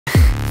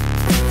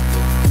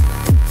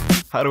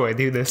How do I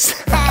do this?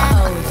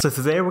 So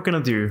today we're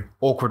gonna do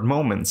awkward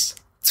moments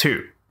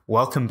 2.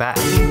 Welcome back.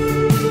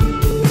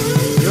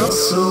 You're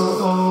so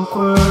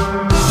awkward.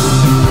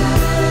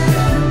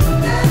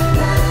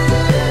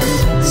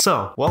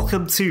 So,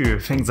 welcome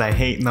to Things I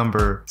Hate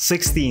number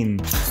 16.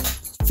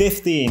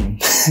 15.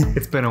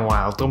 It's been a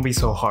while, don't be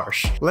so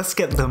harsh. Let's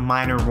get the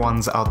minor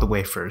ones out the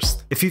way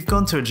first. If you've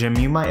gone to a gym,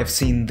 you might have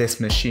seen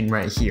this machine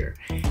right here.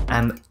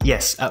 And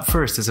yes, at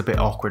first it's a bit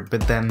awkward,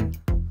 but then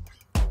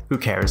who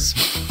cares?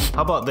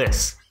 How about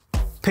this?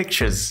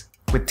 Pictures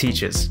with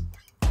teachers.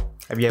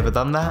 Have you ever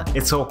done that?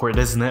 It's awkward,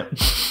 isn't it?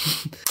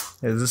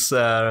 Is this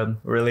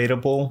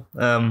relatable?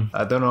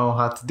 I don't know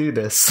how to do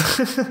this.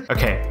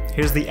 Okay,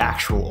 here's the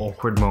actual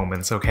awkward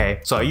moments,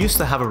 okay? So I used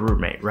to have a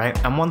roommate, right?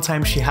 And one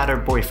time she had her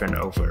boyfriend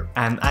over.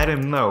 And I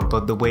didn't know,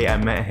 but the way I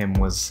met him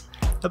was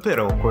a bit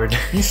awkward.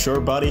 You sure,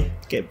 buddy?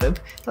 Okay,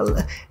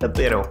 a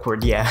bit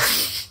awkward, yeah.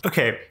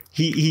 Okay,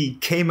 he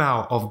came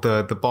out of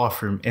the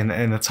bathroom in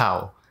a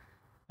towel.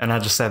 And I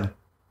just said,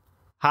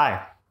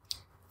 "Hi,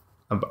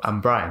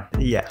 I'm Brian."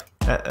 Yeah.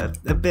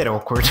 A bit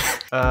awkward,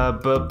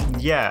 but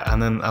yeah,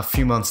 and then a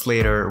few months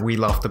later we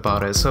laughed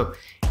about it, so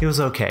it was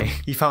okay.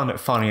 He found it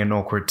funny and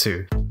awkward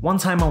too. One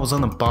time I was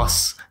on a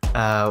bus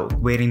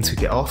waiting to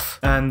get off,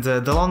 and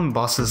the London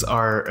buses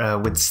are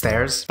with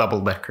stairs,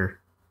 double-decker.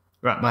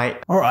 Right, mate?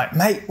 Alright,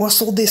 mate,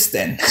 what's all this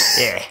then?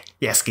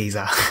 Yes,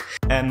 geezer.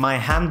 And my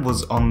hand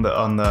was on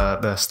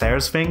the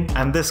stairs thing,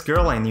 and this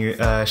girl I knew,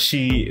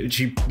 she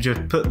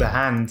just put the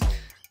hand,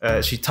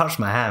 she touched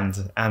my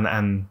hand,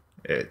 and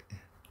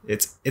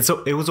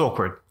it was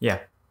awkward. Yeah,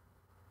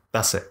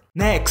 that's it.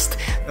 Next,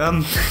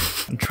 I'm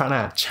trying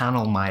to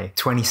channel my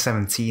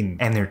 2017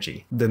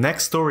 energy. The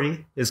next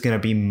story is gonna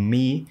be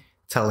me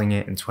telling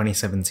it in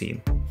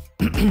 2017.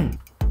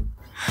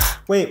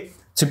 Wait,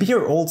 to be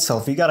your old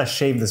self, you gotta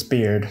shave this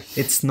beard.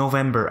 It's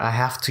November, I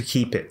have to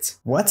keep it.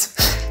 What?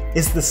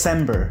 It's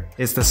December.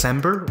 It's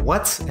December?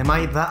 What? Am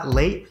I that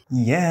late?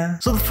 Yeah.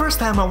 So the first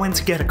time I went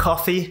to get a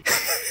coffee,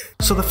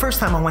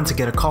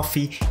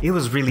 it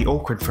was really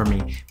awkward for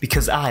me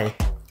because I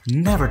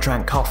never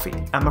drank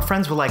coffee. And my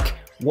friends were like,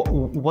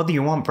 what do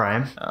you want,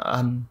 Brian?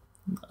 I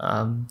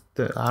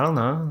don't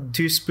know,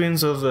 2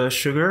 spoons of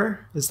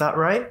sugar, is that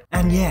right?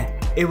 And yeah,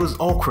 it was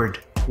awkward.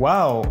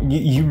 Wow,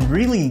 you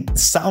really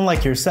sound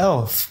like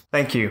yourself.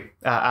 Thank you.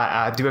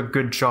 I do a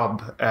good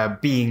job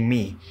being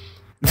me.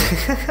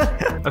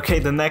 Okay,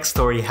 the next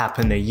story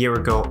happened a year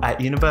ago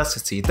at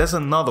university. There's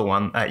another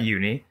one at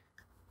uni.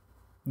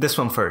 This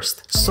one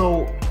first.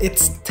 So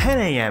it's 10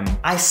 a.m.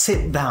 I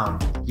sit down,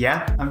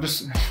 yeah? I'm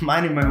just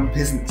minding my own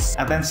business.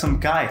 And then some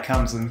guy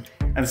comes and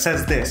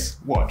says this,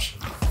 watch.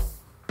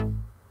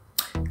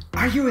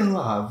 "Are you in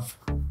love?"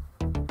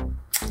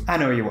 "I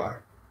know you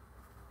are."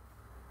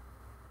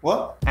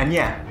 "What?" And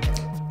yeah,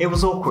 it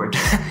was awkward.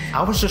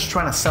 I was just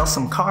trying to sell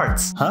some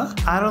cards. Huh?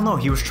 I don't know,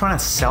 he was trying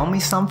to sell me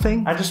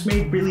something. I just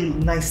made really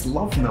nice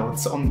love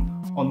notes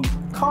on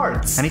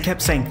cards. And he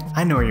kept saying,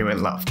 "I know you're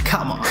in love.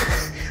 Come on."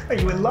 "Are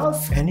you in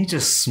love?" And he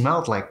just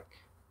smelled like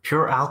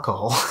pure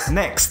alcohol.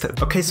 Next.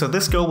 Okay, so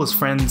this girl was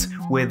friends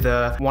with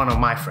one of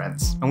my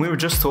friends. And we were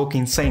just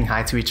talking, saying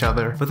hi to each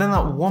other. But then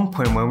at one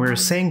point when we were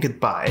saying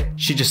goodbye,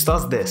 she just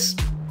does this.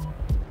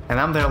 And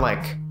I'm there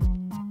like,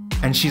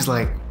 and she's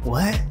like,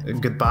 "What?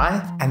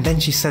 Goodbye?" And then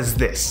she says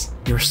this.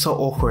 "You're so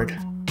awkward.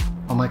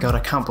 Oh my god, I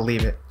can't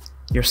believe it.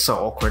 You're so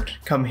awkward.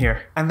 Come here."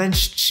 And then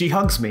she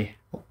hugs me.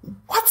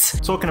 What?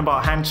 Talking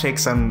about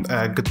handshakes and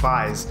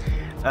goodbyes.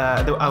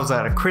 I was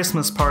at a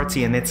Christmas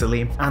party in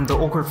Italy, and the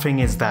awkward thing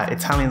is that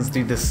Italians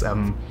do this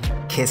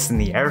kiss in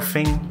the air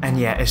thing, and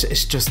yeah,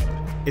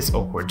 it's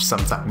awkward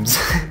sometimes.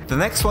 The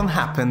next one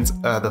happened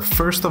the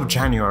 1st of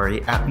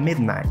January at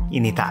midnight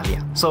in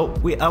Italia. So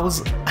I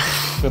was...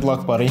 Good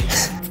luck, buddy.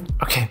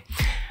 Okay.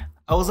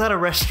 I was at a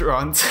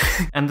restaurant,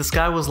 and this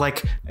guy was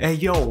like, "Hey,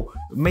 yo,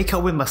 make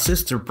out with my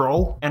sister,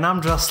 bro." And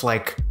I'm just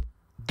like,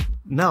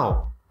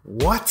 "No.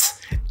 What?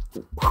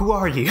 Who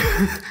are you?"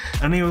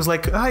 And he was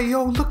like, "Hey,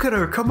 yo, look at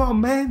her, come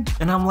on, man."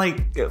 And I'm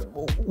like,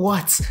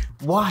 "What?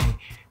 Why?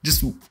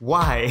 Just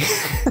why?"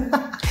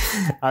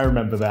 I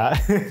remember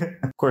that.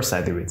 Of course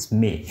I do, it's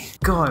me.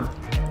 God,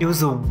 it was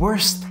the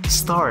worst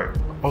start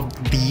of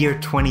the year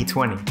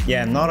 2020.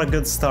 Yeah, not a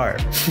good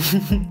start.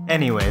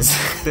 Anyways,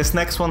 this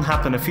next one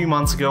happened a few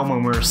months ago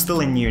when we were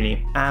still in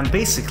uni. And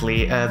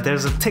basically,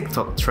 there's a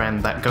TikTok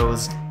trend that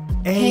goes,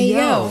 "Hey,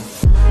 yo.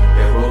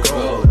 It will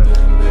go.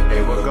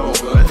 It will go."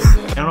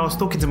 And I was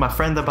talking to my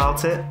friend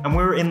about it, and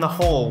we were in the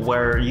hall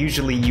where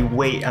usually you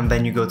wait and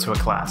then you go to a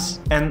class.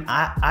 And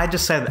I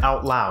just said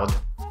out loud,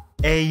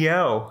 "Hey,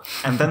 yo."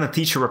 And then the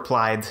teacher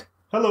replied,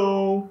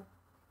 "Hello."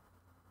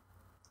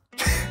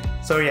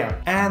 So yeah,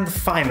 and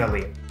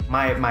finally,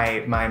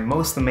 my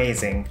most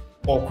amazing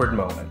awkward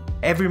moment.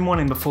 Every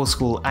morning before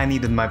school, I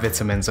needed my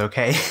vitamins,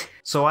 okay?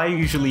 So I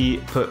usually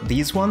put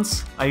these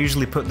ones, I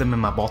usually put them in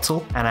my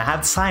bottle, and I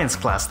had science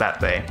class that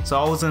day. So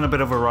I was in a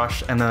bit of a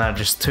rush, and then I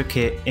just took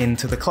it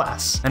into the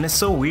class. And it's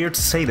so weird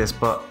to say this,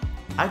 but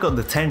I got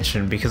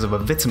detention because of a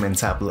vitamin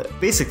tablet.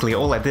 Basically,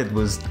 all I did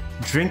was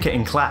drink it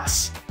in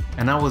class.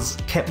 and I was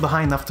kept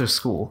behind after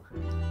school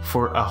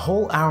for a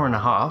whole hour and a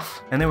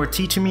half, and they were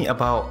teaching me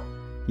about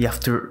you have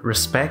to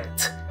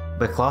respect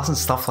the class and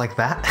stuff like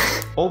that.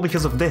 All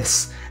because of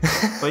this.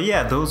 But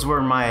yeah, those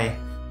were my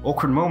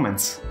awkward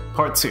moments.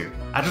 Part 2.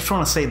 I just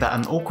want to say that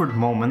an awkward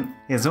moment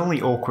is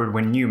only awkward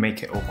when you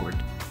make it awkward.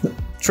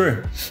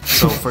 True.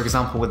 So for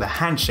example with the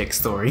handshake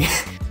story,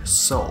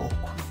 so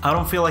awkward. I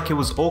don't feel like it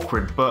was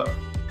awkward, but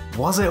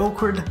was it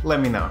awkward? Let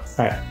me know.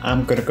 Alright,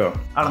 I'm gonna go.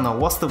 I don't know,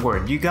 what's the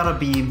word? You gotta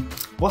be...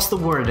 What's the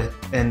word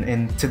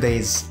in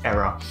today's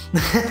era?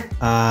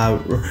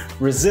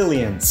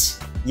 Resilience.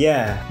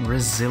 Yeah.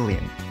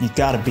 Resilient. You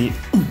gotta be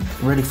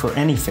ready for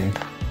anything.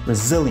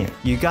 Resilient.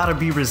 You gotta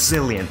be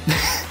resilient.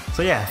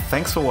 So yeah,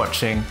 thanks for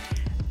watching.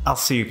 I'll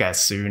see you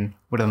guys soon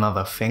with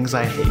another Things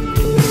I Hate.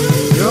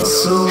 You're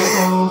so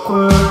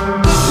awkward.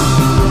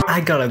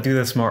 I gotta do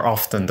this more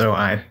often, don't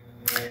I?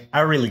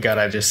 I really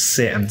gotta just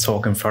sit and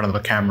talk in front of the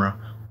camera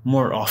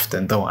more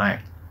often, don't I?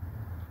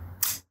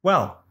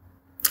 Well,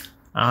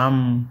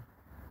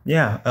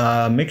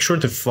 yeah, make sure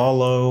to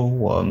follow,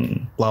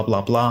 blah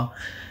blah blah.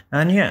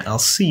 And yeah, I'll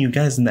see you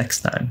guys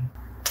next time.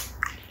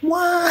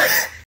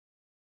 What?